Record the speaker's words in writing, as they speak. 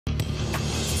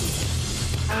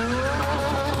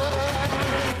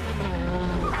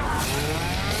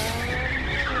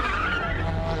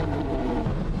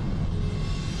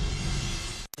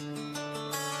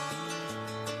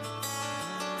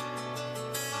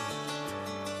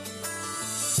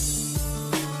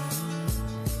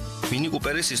Mini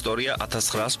Cooper-ის ისტორია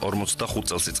 1945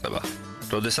 წელს იწყება.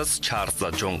 როდესაც ჩარლზ და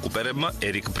ჯონ კუპერებმა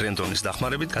ერიკ ბრენდონის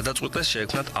დახმარებით გადაწყვიტეს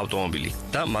შეექმნათ ავტომობილი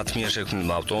და მათ მიერ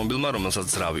შექმნილმა ავტომობილმა, რომელსაც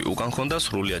ძრავი უკან ჰქონდა,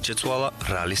 სრულიად შეცვალა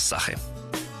რალის სახე.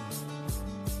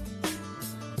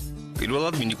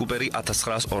 პირველად Mini Cooper-ი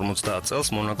 1950 წელს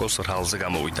მონაკოს რალზე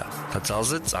გამოვიდა და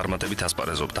ძალზე წარმატებით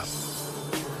ასპარეზობდა.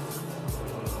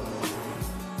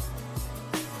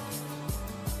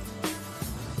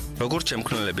 როგორც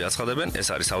შემქმნელები აცხადებენ, ეს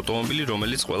არის ავტომობილი,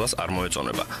 რომელიც ყველას არ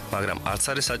მოეწონება, მაგრამ არც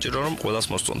არის საჭირო, რომ ყველას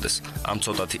მოსწონდეს. ამ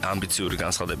ცოტათი ამბიციური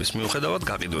განცხადების მიუხედავად,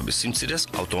 გაყიდვების სიმცირეს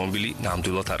ავტომობილი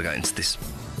ნამდვილად არ განიცდის.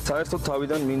 საერთოდ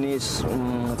თავიდან მინის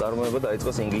წარმოება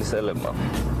დაიწყეს ინგლისელებმა.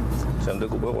 შემდეგ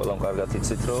უკვე ყველამ კარგად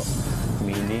იცით, რომ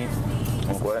მინი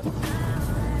უკვე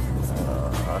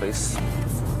არის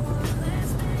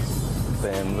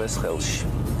BMW-ს ხელში.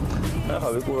 ახლა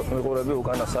ვიყურები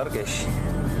უკანა სარკეში.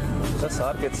 და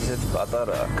სარკეც ისეთი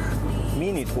პატარა აქვს.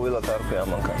 მინით ყველათ არ ხვია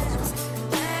მანქანას.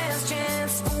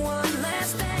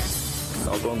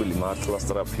 ავტომობილი მართლა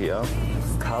სწრაფია.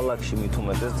 ქალაქში მით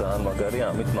უმეტეს ძალიან მაგარი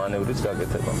ამით მანევრიც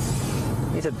გაკეთება.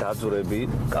 ისე დაძვრები,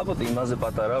 კაპოტი იმაზე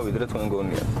პატარა, ვიდრე თქვენ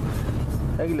გონიათ.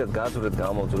 ეგილად გაძვრეთ,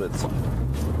 გამოძვრეთ.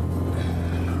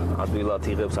 ადვილად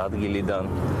იღებს ადგილიდან.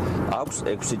 აქვს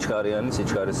 6 სიჩქარიანი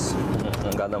სიჩქარის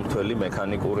გადამთველი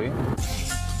მექანიკური.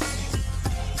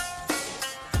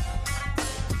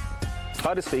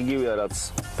 არის იგივეა რაც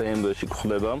BMW-ში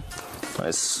გვხდება,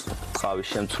 ეს ტყავის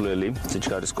შემცვლელი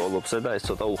სიჩქარის კოლოფზე და ეს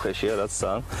ცოტა უხეშია, რაც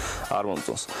ძალიან არ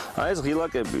მომწონს. ეს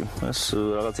ღილაკები, ეს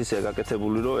რაღაც ისეა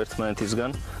გაკეთებული, რომ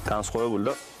ერთმანეთისგან განსხვავებული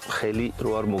და ხელი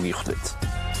რო არ მოგიხვდეთ.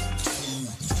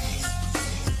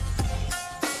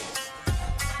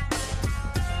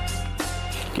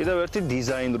 კიდევ ერთი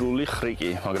დიზაინრული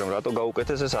ხრიკი, მაგრამ რატო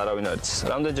გაუკეთეს ეს არავინ არ იცის.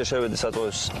 რამდენჯერ შევედი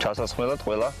საწვავის ჩასასხმელად,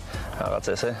 ყველა რაღაც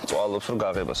ესე წვალობს რომ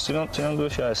გაღებას.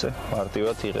 სინამდვილეში ესე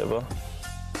მარტივად იღება.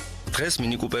 დღეს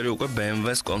Mini Cooper-ი უკვე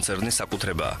BMW-ს კონცერნის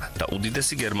საკუთრებაა და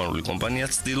უდიდესი გერმანული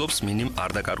კომპანიაც ცდილობს მინიმ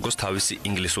არ დაკარგოს თავისი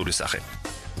ინგლისური სახე.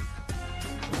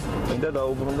 მინდა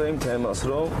დაუბრუნდე იმ თემას,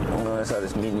 რომ ეს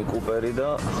არის Mini Cooper-ი და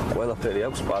ყველაფერი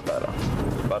აქვს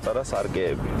პატარა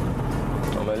სარკეები.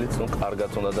 რომელიც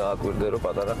კარგად უნდა დააკვირდე, რომ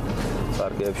პატარა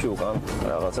სარკეებში უკან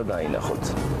რაღაცა დაინახოთ.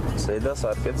 ზედა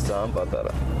სარკეც ძალიან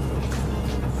პატარა.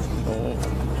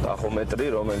 ტახომეტრი,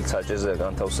 რომელიც საჭეზეა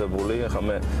განთავსებული, ახლა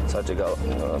მე საჭე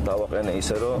დავაყენე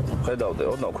ისე, რომ ხედავდე,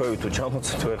 ოდნავ ქვევით თუ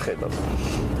ჩამოცეთ ვერ ხედავ.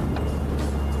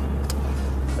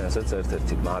 ესეც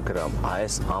ერთ-ერთი, მაგრამ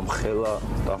ეს ამხელა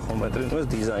ტახომეტრი, ეს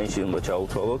დიზაინში უნდა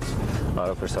ჩაუთვალოთ,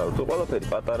 არაფერს არ ვთქვი, ყველაფერი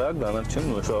პატარა აქვს, დანარჩენი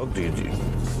მოშავ დიდი.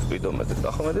 სპიდომეტრი,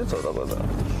 ტახომეტრი ცოტა პატარა.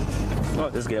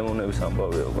 ეს გემოვნების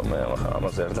ამბავია უკვე მე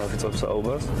ამაზე არ დავიწყებ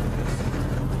საუბარს.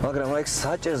 მაგრამ აი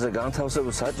საჭეზე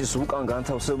განთავსებული, საჭის უკან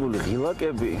განთავსებული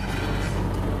ღილაკები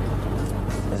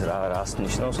ეს რას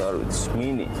ნიშნავს არ ვიცი.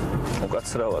 მინი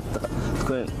უკაცრავად და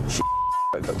თქვენ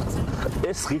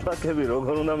ეს ღილაკები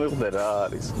როგორ უნდა მიხვდე რა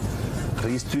არის?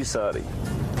 რისთვის არის?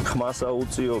 ხმას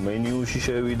აუწიო, მენიუში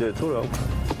შევიდე თუ რა?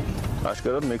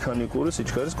 აშკარად მექანიკური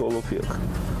სიჩქარის კოლოფი აქვს.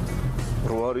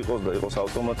 რო არ იყოს და იყოს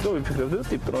ავტომატი, ვიფიქრებდი და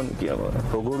ტიპტრონიკია, მაგრამ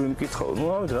როგორ ვიმკითხავ? ნუ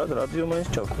ამით რა რადიო მაინც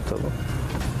ჩავკეთებ.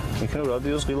 იქნებ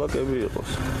რადიოს ღილაკები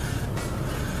იყოს.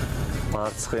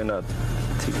 მარცხენად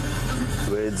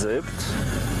ვეძებთ.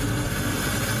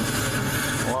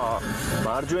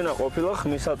 მარჯვენა ყოფილა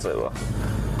ხმისაწევა.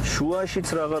 შუაშიც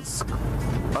რაღაც,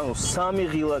 ანუ 3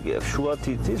 ღილაკი აქვს, შუა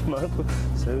თითის, მაგრამ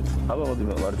აბა მოდი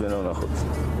მარჯვენა ვნახოთ.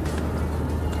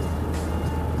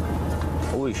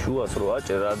 უი, შუას რო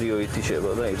აჭერ, რადიო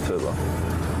ითიშება და ირთვება.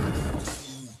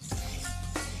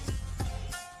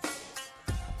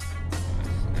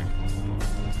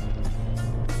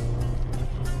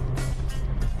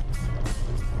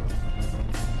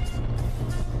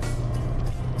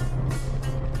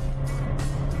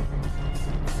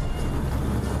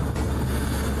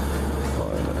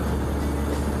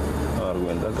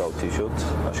 გავთიშოთ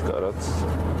აშკარად.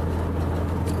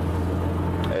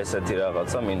 ესეთი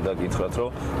რაღაცა მინდა გითხრათ,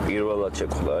 რომ პირველად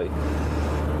შეგხვდა, აი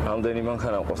რამდენი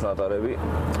მანქანა მყავს ნატარები,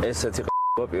 ესეთი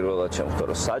ყ***ა პირველად შემხვდა,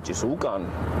 რომ საჭის უკან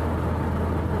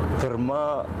ბრმა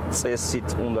წესით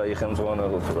უნდა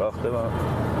იხელმძღვანელოთ, რა ხდება?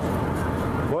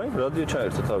 ვაი, რადიო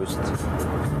ჩაერთო თავისით.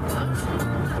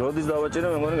 როდის დავაჭირე,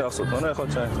 მე მგონი გახსოვთ, მაგრამ ახლა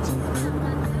ჩაერთო.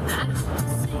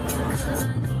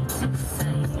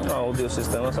 აუდიო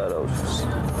სისტემას არ აუშვებს.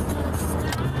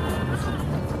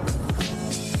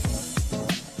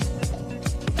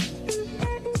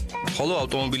 ხოლო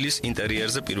ავტომობილის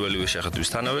ინტერიერზე პირველივე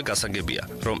შეხედვისთანავე გასაგებია,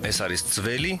 რომ ეს არის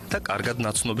ძველი და კარგად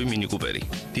ნაცნობი მინიკუპერი,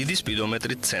 დიდი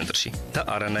სპიდომეტრით ცენტრში და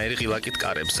არანაირი ღილაკით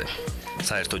კარებზე.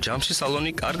 საერთო ჯამში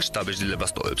სალონი კარგ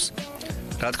შთაბეჭდილებას ტოვებს.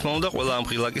 რა თქმა უნდა, ყველა ამ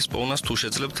ღილაკის პოვნას თუ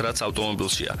შეძლებთ, რაც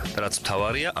ავტომობილშია, და რაც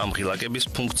მთავარია ამ ღილაკების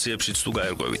ფუნქციებშიც თუ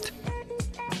გაერკვევით.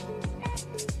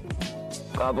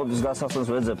 კაპოტის გასახსნელს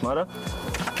ვეძებ, მაგრამ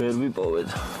ვერ ვიპოვე.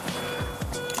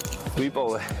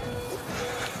 ვიპოვე.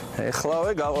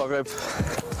 ეხლავე გავაღებ.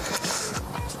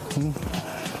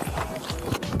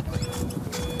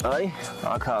 აი,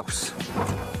 აქ აქვს.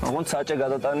 ოღონდ საჭე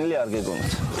გადატანილი არ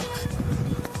გეგონათ.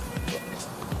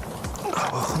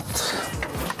 გავახოთ.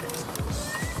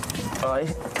 აი,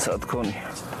 სათქონი.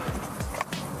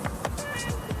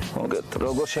 მოგეთ,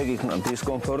 როგორ შეგიქმნა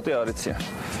დისკომფორტი არ იციან.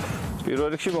 პირველ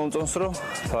რიგში მომწონს, რომ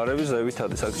ფარები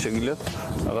ზევითადის, აქ შეგიძლიათ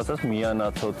რაღაცას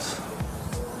მიანათოთ.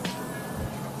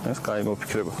 ეს კაი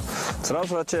მოფიქრება.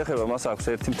 ძრავს რაც შეეხება, მას აქვს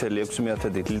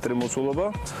 1.6 ლიტრი მოცულობა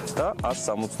და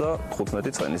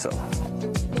 175 ცხენისალა.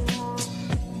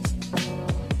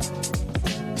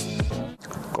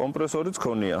 კომპრესორიც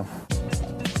ქონია.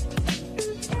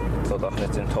 ცოტა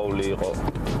ხნის წინ თოვლი იყო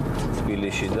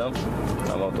თბილისში და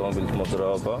ამ ავტომობილის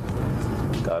მოძრაობა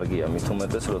კარგია, მით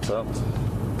უმეტეს, როცა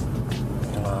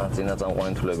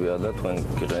წინაწამყვანი თვლებია და თქვენ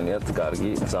გიყენიათ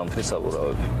კარგი ზამთრის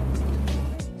საბურავები.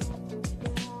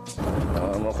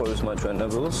 მოხურის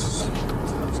მაჩვენებელს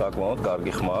საკმაოდ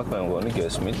კარგი ხმა აქვს, მე მგონი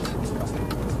გესმით.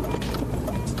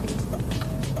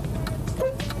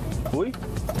 უი?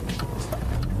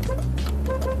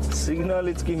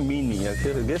 სიგნალიც კი მინია,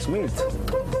 გესმით?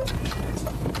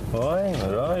 აი,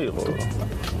 რა იყო?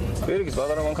 პირიქით,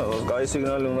 პატარა მანქანას კაი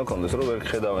სიგნალი უნდა ქონდეს, რომ ვერ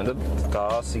ხედავენ და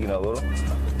დაასიგნალო, რომ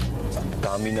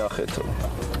დამინახეთო.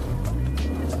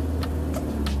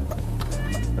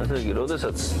 ასე იგი,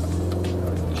 როდესაც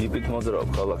ჯიპით მოძრაობ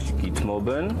ქალაქში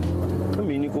გითმობენ და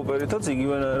მინიკუპერითაც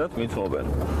იგივენაირად მითმობენ.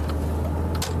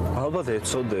 ალბათ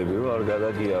ეცოდები, რომ არ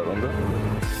გადაგიარონ და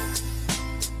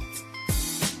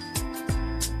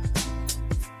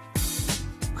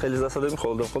ხელის დასადები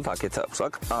მხოლოდ აქეთ აქვს,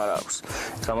 აქ არ აქვს.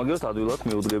 სამაგიეროდ ადვილად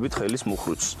მიუდგებით ხელის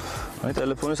მუხრუჭს. აი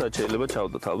ტელეფონისაც შეიძლება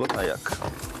ჩავდოთ ალბათ აი აქ.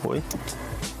 ოი.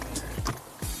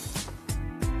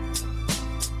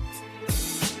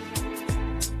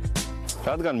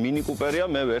 რადგან მინიკუპერია,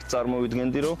 მე ვერ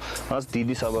წარმოვიდგენდი, რომ მას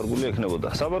დიდი საბარგული ექნებოდა.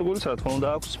 საბარგულიც რა თქმა უნდა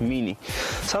აქვს მინი.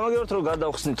 სამაგიეროდ რომ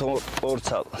გადავხსნით ორ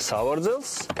ცალ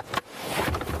სავარძელს,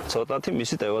 ცოტათი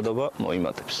მისი ტევადობა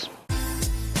მოიმატებს.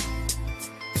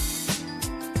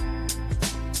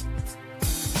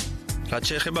 რაც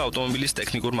შეეხება ავტომობილის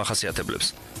ტექნიკურ მახასიათებლებს,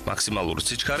 მაქსიმალური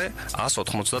სიჩქარე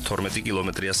 192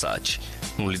 კმ/სთ.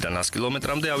 0-დან 100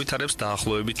 კმ-მდე ავითარებს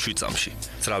დაახლოებით 7 წამში.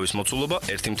 ძრავის მოცულობა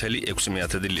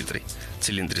 1.6 ლიტრი.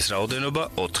 ცილინდრის რაოდენობა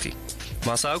 4.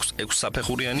 მას აქვს 6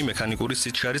 საფეხურიანი მექანიკური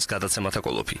სიჩქარის გადაცემათა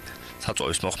კოლოფი.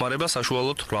 საწვავის მოხმარება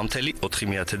საშუალოდ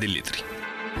 8.4 ლიტრი.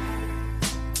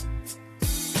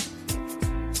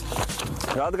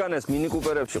 რადგან ეს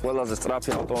მინიკუპერებში ყველაზე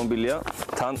სწრაფი ავტომობილია,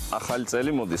 თან ახალი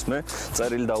წელი მოდის, მე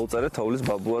წერილი დაუწერე თოვლის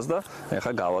ბაბუას და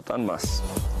ეხა გავატან მას.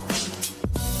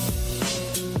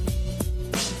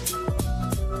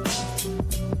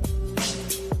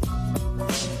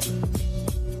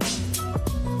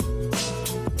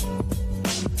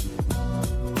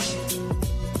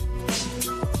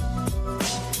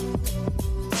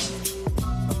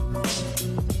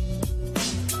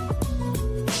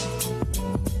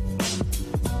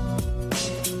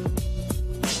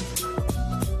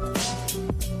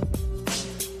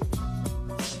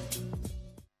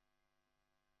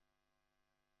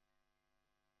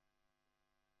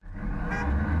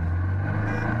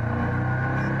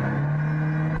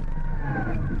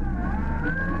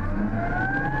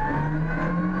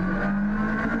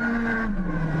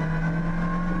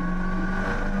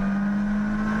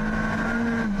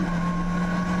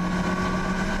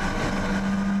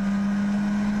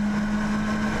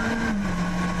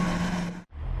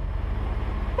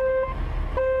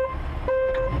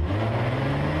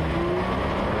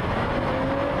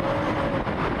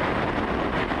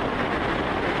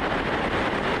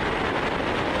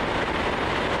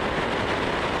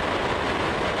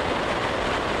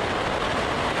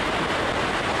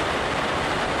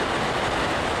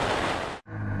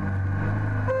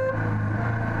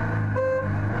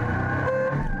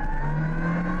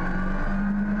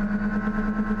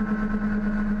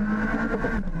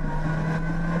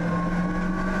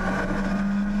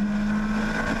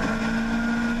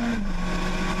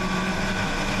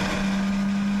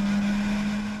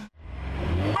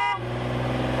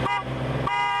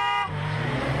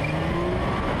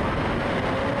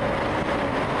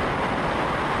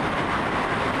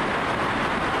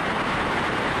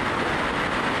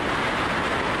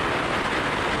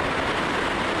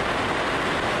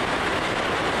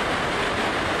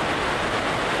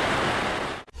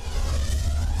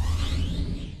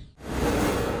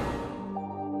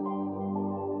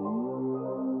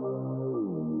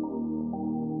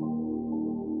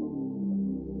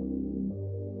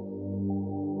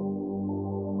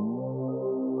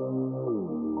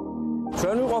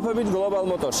 ვიმყოფებით Global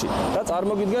Motor-ში და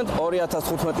წარმოგიდგენთ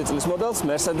 2015 წლის მოდელს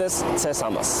Mercedes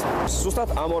C300-ს.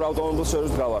 Ზუსტად ამ ორ ავტომობილს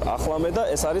შორის გავარ ახლა მე და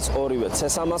ეს არის ორივე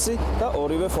C300 და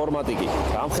ორივე ფორმატიკი.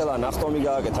 Ამხელა ნახტომი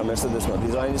გააკეთა Mercedes-მა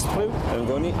დიზაინის მხრივ, მე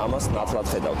მგონი ამას ნათლად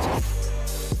ხედავთ.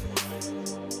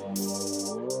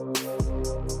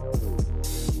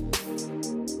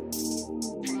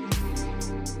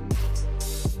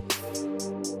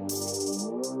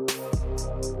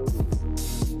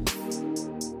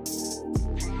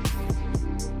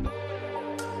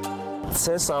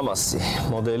 C300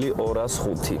 მოდელი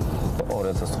 205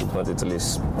 2015 წლის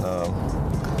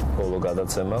ბოლო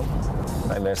გადაცემა.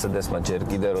 აი Mercedes-მა ჯერ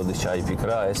კიდე როდის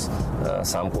ჩაიფიქრა ეს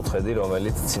სამკუთხედი,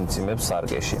 რომელიც ციმციმებს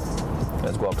სარკეში.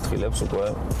 ეს გვაფრთხილებს უკვე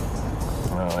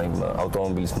აი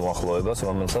ავტომობილის მოახლოებას,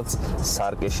 რომელსაც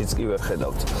სარკეშიც კი ვერ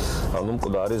ხედავთ. ანუ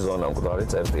მკვდარი ზონა, მკვდარი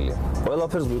წერტილი.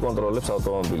 ყველაფერს გვიკონტროლებს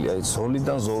ავტომობილი, აი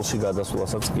ზოლიდან ზოლში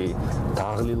გადასვლასაც კი,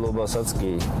 დაღლილობასაც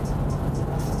კი.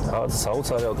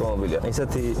 საოცარი ავტომობილია.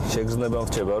 ისეთი შეგრძნება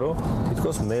მრჩება, რომ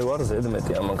თითქოს მე ვარ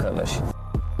ზედმეტი ამ მანქანაში.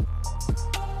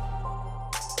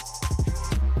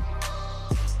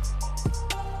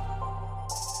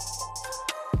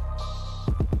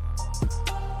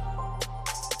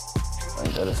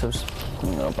 აინტერესებს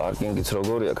პარკინგიც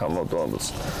როგორი აქვს ამ ავტომობილს.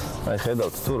 აი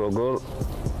ხედავთ თუ როგორ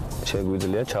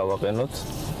შეგვიძლია ჩავაყენოთ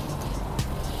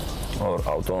ორ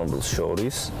ავტომობილს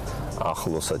შორის,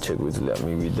 ახლოსაც შეგვიძლია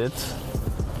მივიდეთ.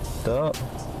 და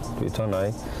თვითონ აი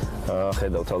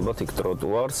ხედავთ ალბათ იქ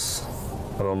ტროტუარს,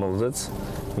 რომელზეც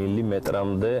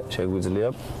მილიმეტრამდე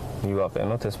შეგვიძლია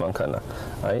მივაყენოთ ეს მანქანა.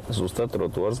 აი ზუსტად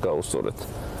ტროტუარს გაუსწორეთ.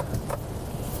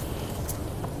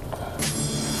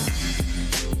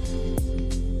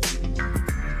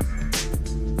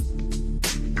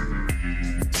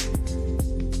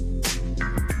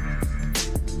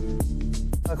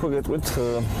 Ако გეტყვით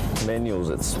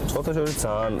მენიუზეც. Სხვათაშორის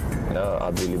ძალიან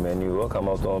ადვილი მენიუ აქვს ამ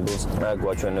ავტომობილს.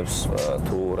 გვაჩვენებს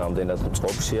თუ რამდენად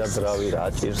წყობშია ძრავი, რა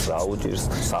ჭირს, რა უჭირს,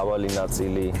 სავალი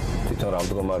ნაწილი, თვითონ რა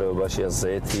მდგომარეობაშია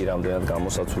ზეთი, რამდენად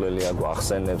გამოსაცვლელია,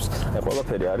 გვახსენებს. აი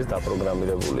ყველაფერი არის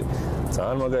დაპროგრამირებული.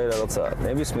 ძალიან მაგარი რაღაცა,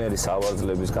 ნებისმიერი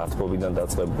სავარძლების გათბობიდან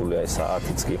დაწყებული, აი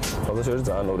საათიც კი. სხვათაშორის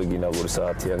ძალიან ორიგინალური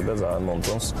საათი აქვს და ძალიან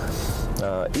მომწონს.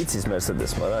 იცის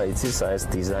Mercedes-მა რა, იცის აი ეს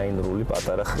დიზაინრული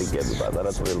პატარა ხრიკები, პატარა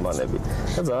წვრილმანები.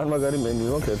 და ძალიან მაგარი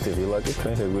მენიუ აქვს, ერთი ღილაკი,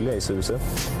 თქვენ შეგვიძლია ისე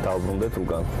დავბრუნდეთ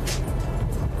უკან.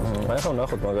 აი ხო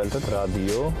ნახოთ მაგალითად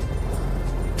რადიო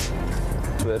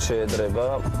ვერ შეედრება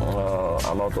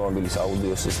ამ ავტომობილის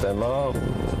აუდიო სისტემა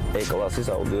E-კლასის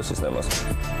აუდიო სისტემას.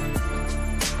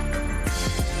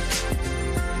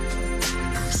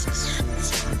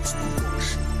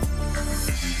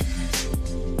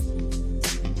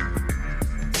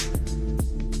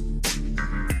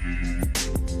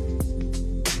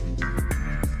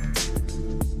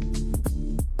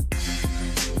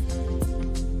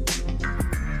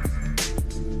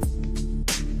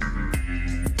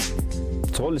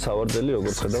 ძღოლის ავარძელი,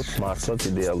 როგორც ხედავთ, მართლაც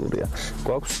იდეალურია.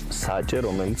 გვაქვს საჭე,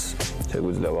 რომელიც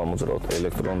შეგვიძლია ვამოძრავოთ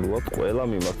ელექტრონულად ყველა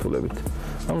მიმართულებით.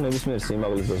 ანუ ნებისმიერ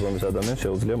სიმაღლის და ზომის ადამიანს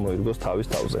შეუძლია მოირგოს თავის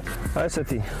თავზე. აი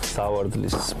ესეთი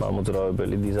სავარძლის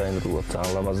მამოძრავებელი დიზაინრულად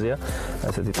ძალიან ლამაზია.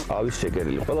 ესეთი ტყავის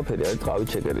შეკერილი. ყველაფერი არის ტყავით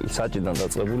შეკერილი. საჭიდან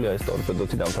დაწყებული აი ეს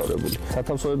ტორპედოთი დამთავრებული.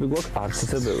 სათავსოები გვაქვს არც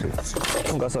ისე ბევრი.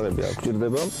 გასაღები არ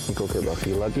გვჭირდება, იქოქება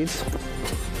ღილაკით.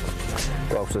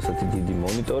 გვაქვს ესეთი დიდი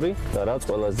მონიტორი და რაც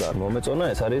ყველაზე ძალიან მომეწონა,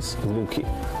 ეს არის ლუკი.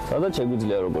 სადაც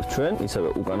შეგვიძლია როგორც ჩვენ, ისევე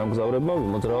უკანამგზავრებმა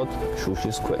ვიმოძრავოთ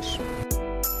შუშის ქვეშ.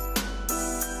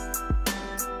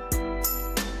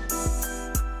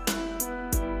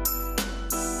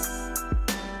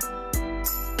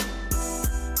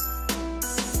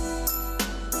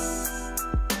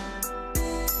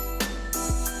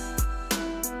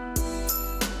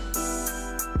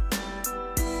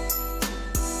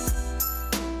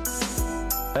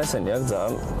 ესენი აქ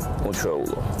ძალიან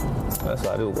უჩვეულო. ეს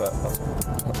არის უკვე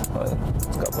აი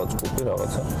კაპაწკუპი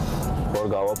რაღაცა. ხوار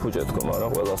გავაფუჭეთ თქო, მაგრამ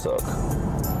ყველას აქ.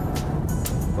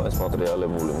 ეს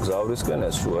მატერიალებული მგზავრისკენ,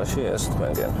 ეს შუაში, ეს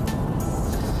თქვენკენ.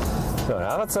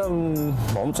 რაღაცა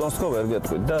მომწონს თქო ვერ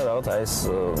გეტყვით და რაღაცა ეს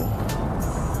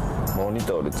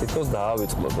მონიტორი თითქოს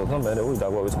დაავიწყლოთ და მე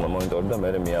დაგვავიწყლა მონიტორი და მე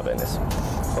მიაყენეს.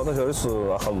 ხოთაშორის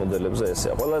ახალ მოდელებზე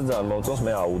ესეა. ყველაზე ძალიან მომწონს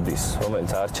მე აუდის,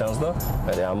 რომელიც არ ჩანს და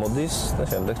მე ამოდის და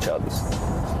შემდეგ ჩადის.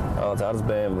 არც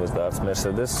BMW-ს და არც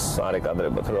Mercedes არ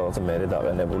ეკადრებათ რომ რაღაცა მე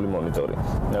დაყენებული მონიტორი.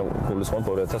 მე გულისხმობ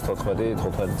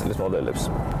 2014-15 წლის მოდელებს.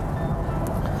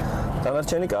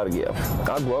 დანარჩენი კარგია.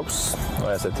 აქ გვაქვს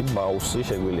აი ესეთი მაუსი,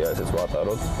 შეგვიძლია ესეც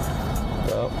ვატაროთ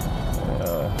და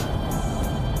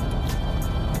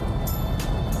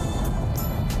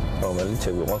რომელიც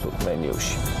შეგვიყვანს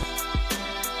მენიუში.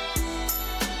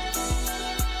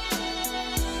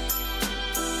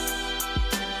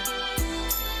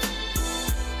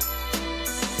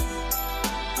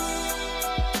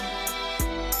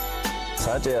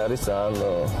 საჭე არის ძალიან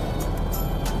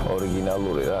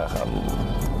ორიგინალური რა, ხა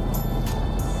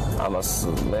ამას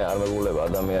მე არ მეგულება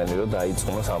ადამიანი რომ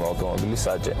დაიწყოს ამ ავტომობილის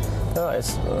საჭე. და ეს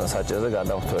საჭეზე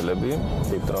გადამხდელები,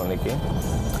 ტიპტრონიკი,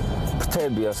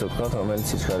 ფრთები ასე ვთქვათ, რომელიც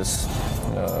სიჩქარის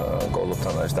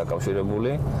კოლოფთან არის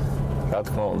დაკავშირებული. რა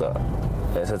თქმა უნდა,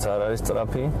 ესეც არ არის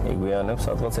სწრაფი, იგვიანებს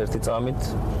სადღაც ერთი წამით,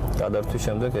 გადართვის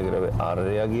შემდეგ ეგრევე არ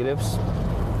რეაგირებს.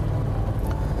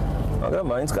 მაგრამ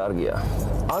მაინც კარგია.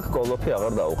 აქ კოლოფი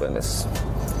აღარ დაუყენეს.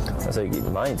 ასე იგი,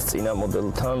 მაინც წინა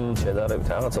მოდელთან შედარებით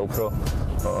რაღაცა უფრო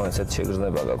ესეთ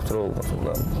შეგრძნება გაქვთ, რომ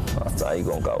უნდა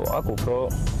წაიგონკავო. აქ უფრო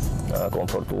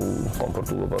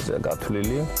კომფორტულობაზეა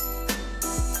გათვლილი.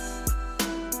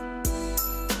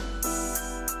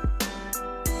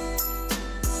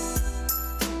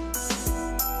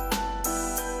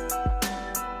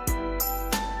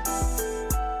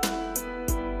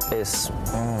 ეს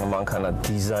მანქანა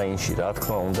დიზაინში, რა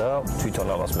თქმა უნდა, თვითონ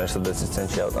ამას Mercedes-ის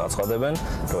ცენტრში აცხადებენ,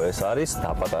 რომ ეს არის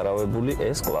დაპატარავებული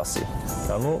S-კლასი.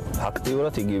 ანუ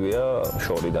ფაქტიურად იგივეა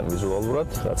შორიდან ვიზუალურად,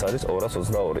 რაც არის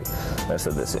 222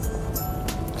 Mercedes-ი.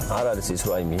 არ არის ის,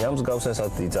 რომ აი მიამსგავს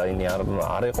ესაც დიზაინი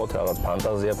არ ეყოთ რაღაც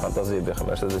ფანტაზიები, ხა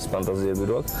Mercedes-ის ფანტაზიები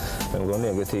რო აქვს. მე მგონი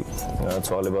ეგეთი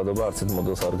ცვალებადობა არც ერთ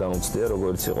მოდელს არ განუცდია,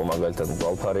 როგორც იყო მაგალითად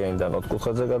მკვალფარიანიდან 4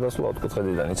 კუთხეზე გადასვლა, 4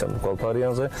 კუთხედიდან იცავ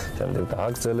მკვალფარიანზე, შემდეგ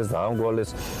დააგრძელეს, დაამგვალეს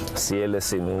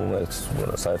CLS-ი, ნუ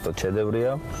საერთოდ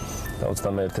შედევრია.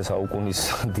 21 საუკუნის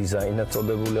დიზაინად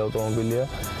წოდებული ავტომობილია.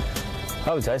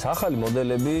 რა ვიცი, ეს ახალი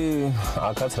მოდელები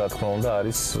აქაც რა თქმა უნდა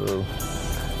არის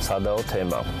სადაო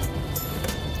თემა.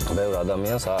 ბევრ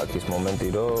ადამიანს აქვს ის მომენტი,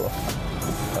 რომ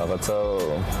რაღაცა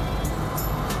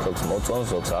ზოგს მოწონს,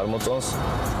 ზოგს არ მოწონს,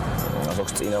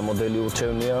 ზოგს წინა მოდელი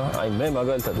ურჩევნია. აი მე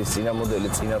მაგალითად ის წინა მოდელი,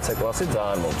 წინა C-კლასი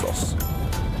ძალიან მოწონს.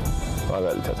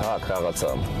 მაგალითად აქ რაღაცა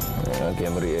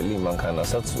გემრიელი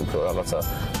მანქანასაც უფრო რაღაცა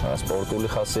სპორტული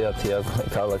ხასიათი აქვს.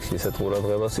 ქალაქში ესეთ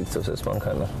ყურადღებას იქცევს ეს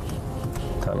მანქანა.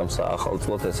 თანამ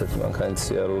საახალწლოდ ესეთი მანქანის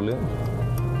სიარული.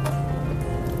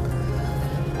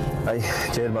 აი,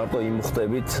 ჯერ მარტო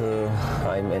იმხდებით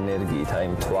აი იმ ენერგიით, აი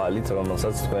იმ თვალით,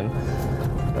 რომელსაც თქვენ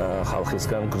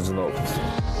ხალხისგან გრძნობთ.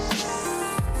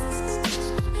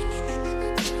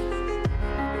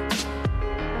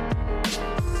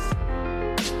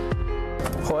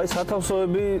 ხო, აი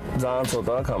სათავსოები ძალიან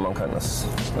ცოტა აქვს ამ მანქანას.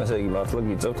 ესე იგი მართლა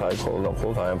გიწევთ აი ხოლმე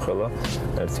აი ამ ხელა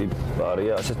ერთი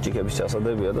ბარია, ასეთ ჭიქების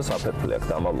ჩასადებია და საფერფლე აქვს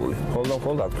დამალული.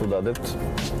 ხოლმე აქ თუ დადებთ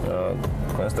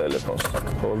თქვენს ტელეფონს.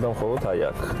 ხოლმე აი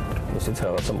აქ. ისიც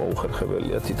რაღაცა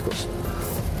მოუხერხებელია თითქოს.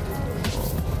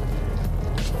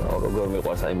 როგორ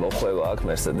მიყვარს აი მოხვევა აქ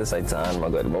Mercedes, აი ძალიან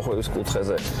მაგარი მოხვევის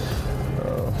კუთხეზე.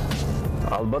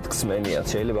 ალბათ ქსმენიათ,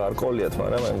 შეიძლება არ ყოლიათ,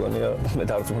 მაგრამ მე მგონია მე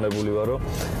დარწმუნებული ვარ, რომ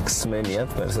ქსმენიათ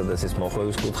Mercedes-ის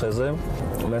მოხვევის კუთხეზე.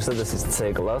 Mercedes-ის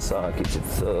C-კლას, აქ იცით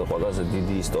ყველაზე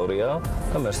დიდი ისტორია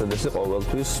და Mercedes-ი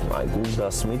ყოველთვის აი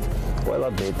გულდასმით ყველა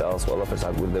დეტალს, ყველაფერს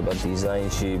აგვირდება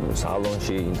დიზაინში,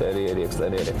 სალონში, ინტერიერი,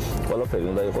 ექსტერიერი. ყველაფერი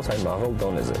უნდა იყოს აი მაღალ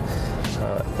დონეზე.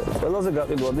 ყველაზე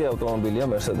გაყიდვადი ავტომობილია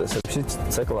Mercedes-ებში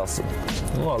C-კლასი.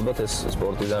 ნუ ალბათ ეს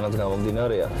სპორტიდანაც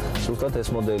გამომდინარეა. ზუსტად ეს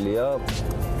მოდელია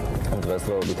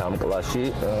დღესდღეობით ამ კლასში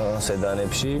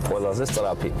სედანებში ყველაზე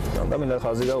სწრაფი. და მინდა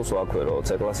ხაზი გაუსვა აქვე, რომ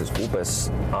C-კლასის კუპეს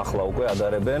ახლა უკვე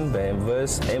ადარებენ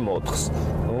BMW-ს M4-ს.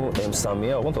 ნუ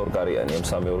M3-ია, ოღონდ ორკარიანი,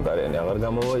 M3 ორკარიანი აღარ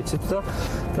გამოვა იცით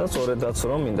და სწორედაც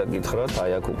რომ მინდა გითხრათ,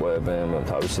 აი აქ უკვე BMW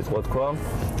თავის სიტყვა თქვა,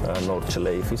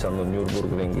 Nordschleife-ის, ანუ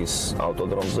Nürburgringის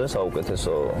ავტოდრომზე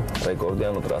საუკეთესო რეკორდი,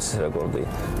 ანუ ტრასის რეკორდი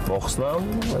მოხსნა.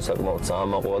 ეს საკმაოდ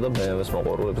საამაყოა და BMW-ს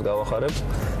მოყვარულებს გავახარებ.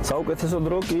 საუკეთესო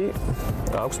დრო კი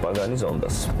აქვს პაგანის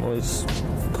ონდას. ნუ ის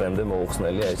დღემდე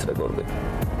მოუხსნელია ეს რეკორდი.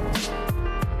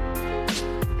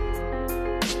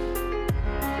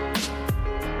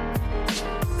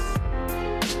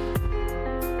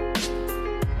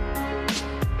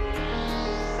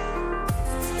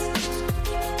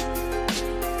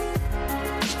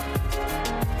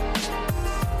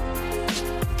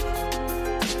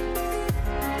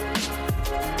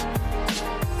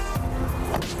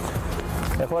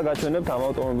 ახლა გაჩვენებთ ამ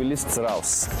ავტომობილის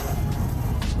ძრავს.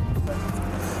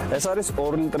 ეს არის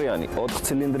 2 ლიტრიანი, 4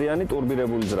 ცილინდრიანი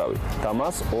ტურბირებული ძრავი და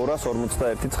მას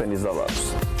 241 ცხენის ძალა აქვს.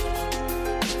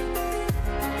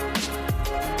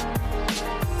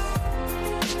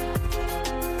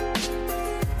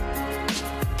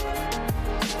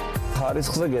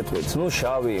 ხარისხზე გეტყვით, ნუ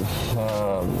შავი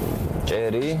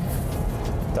ჭერი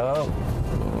და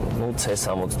ნუ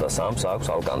C63-ს აქვს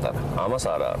ალკანტარა. ამას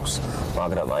არ აქვს.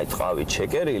 მაგრამ აი ტყავით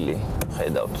შეკერილი,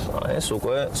 ხედავთ, ეს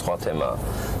უკვე სხვა თემაა.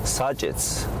 საჭეც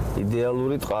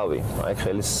იდეალური ტყავი. აი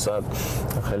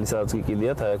ხელისაც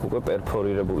გიკილიათ, აი აქ უკვე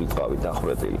პერფორირებული ტყავი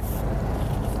დახვრეტილი.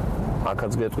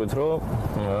 აქაც გეტყვით, რომ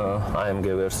AMG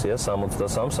ვერსია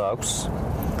 63-ს აქვს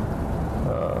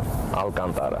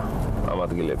ალკანტარა ამ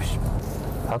ადგილებში.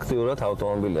 ფაქტიურად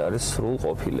ავტომობილი არის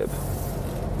სრულყოფილებ.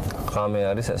 ღამე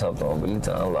არის ეს ავტომობილი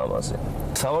ძალიან ლამაზი.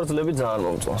 სამართლები ძალიან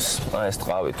მომწონს. აი ეს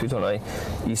ტყავი თვითონ აი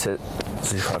ისე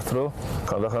ზიხართ, რომ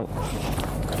ხანდახან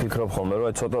ფიქრობ ხოლმე, რომ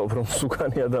აი ცოტა უფრო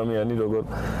მსუქანი ადამიანი როგორ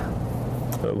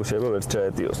შეიძლება ვერ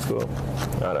ჩაეტიოს თქო.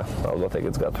 არა, ალბათ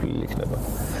ეგეც გათვლილი იქნება.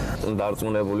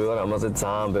 დარწმუნებული ვარ, ამაზე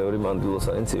ძალიან ბევრი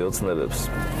მანდილოსანი ციოცნებებს.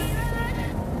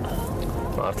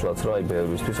 მართლაც რომ აი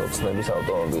ბევრისთვის ოცნების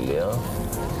ავტომობილია,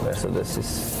 Mercedes-ის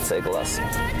C-კლასი.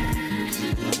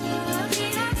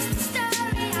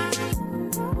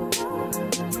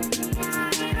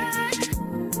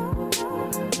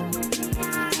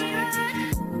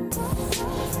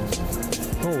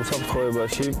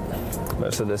 უსაფრთხოებაში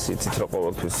Mercedes-ი იცით რომ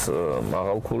ყოველთვის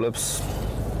მაღალ ქულებს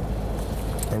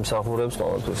ემსახურებს,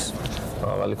 ყოველთვის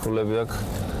მაღალი ქულები აქვს.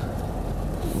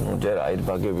 ჯერ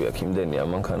აირბაგები აქვს იმდენი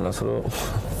ამანქანას, რომ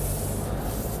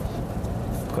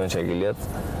თქვენ შეგიძლიათ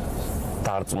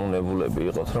დარწმუნებულები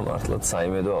იყოთ, რომ მართლაც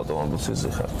საიმედო ავტომობილს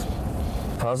ვიზიხართ.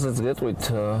 ფაზებს გეტყვით,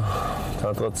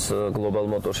 თათვაც გლობალ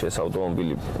მოტორში ეს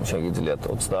ავტომობილი შეგიძლიათ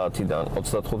 30-დან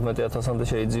 35,000-მდე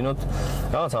შეიძინოთ.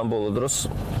 რაღაც ამ ბოლო დროს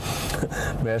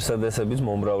Mercedes-ების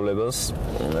მომრავლებას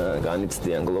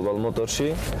განიცდიან გლობალ მოტორში.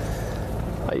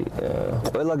 აი,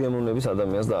 ყველა გემოვნების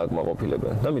ადამიანს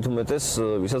დააკმაყოფილებენ და მით უმეტეს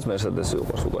ვისაც Mercedes-ი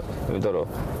უყვარს უკვე. იმიტომ რომ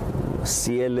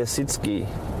CLS-იც კი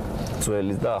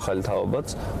ძველი და ახალი თაობაც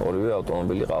ორივე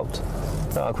ავტომობილი ყავთ.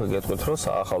 და აქვე გეტყვით, რომ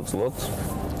საახალწლოდ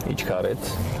იჩქარეთ.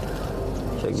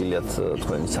 შეგიძლიათ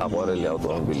თქვენი საყვარელი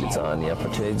ავტომობილი ძალიან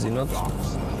იაფად შეიძინოთ.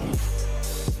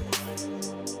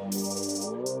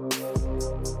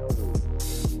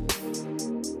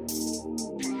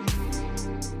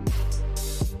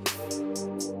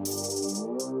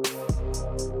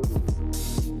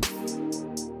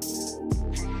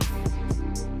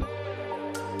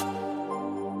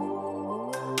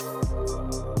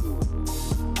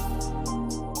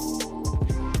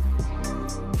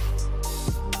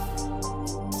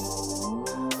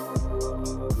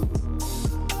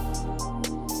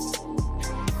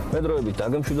 მედროებით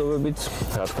დაგემშვიდობებით,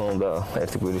 რა თქმა უნდა,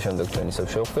 ერთი კვირის შემდეგ თქვენ ისევ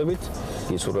შევხვდებით.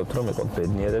 გისურვებთ, რომ იყოთ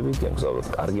ბედნიერები, გემგზავროთ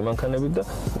კარგი მანქანებით და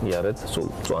იარეთ სულ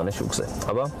მწვანე შუქზე.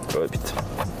 აბა, დროებით.